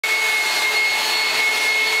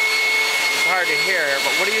hard to hear,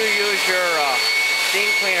 but what do you use your steam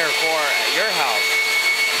cleaner for at your house?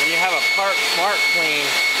 When you have a park smart clean,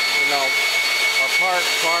 you know, or park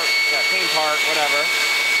smart, yeah, clean park, whatever,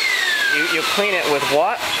 you clean it with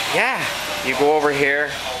what? Yeah, you go over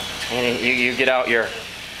here and you get out your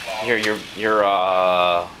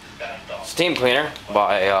steam cleaner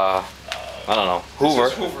by I don't know,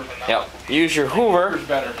 Hoover. Hoover. Yep. Use your Hoover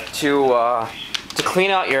to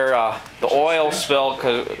clean out your the oil spill,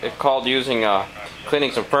 because it's called using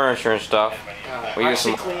cleaning some furniture and stuff. We use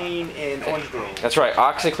some OxyClean and Orange Glow. That's right,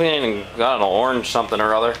 OxyClean and I don't know, orange something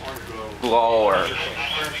or other, glow or. And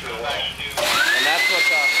that's what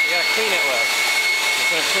you gotta clean it with.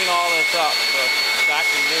 It's gonna clean all this up so it's back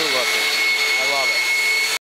to new looking. I love it.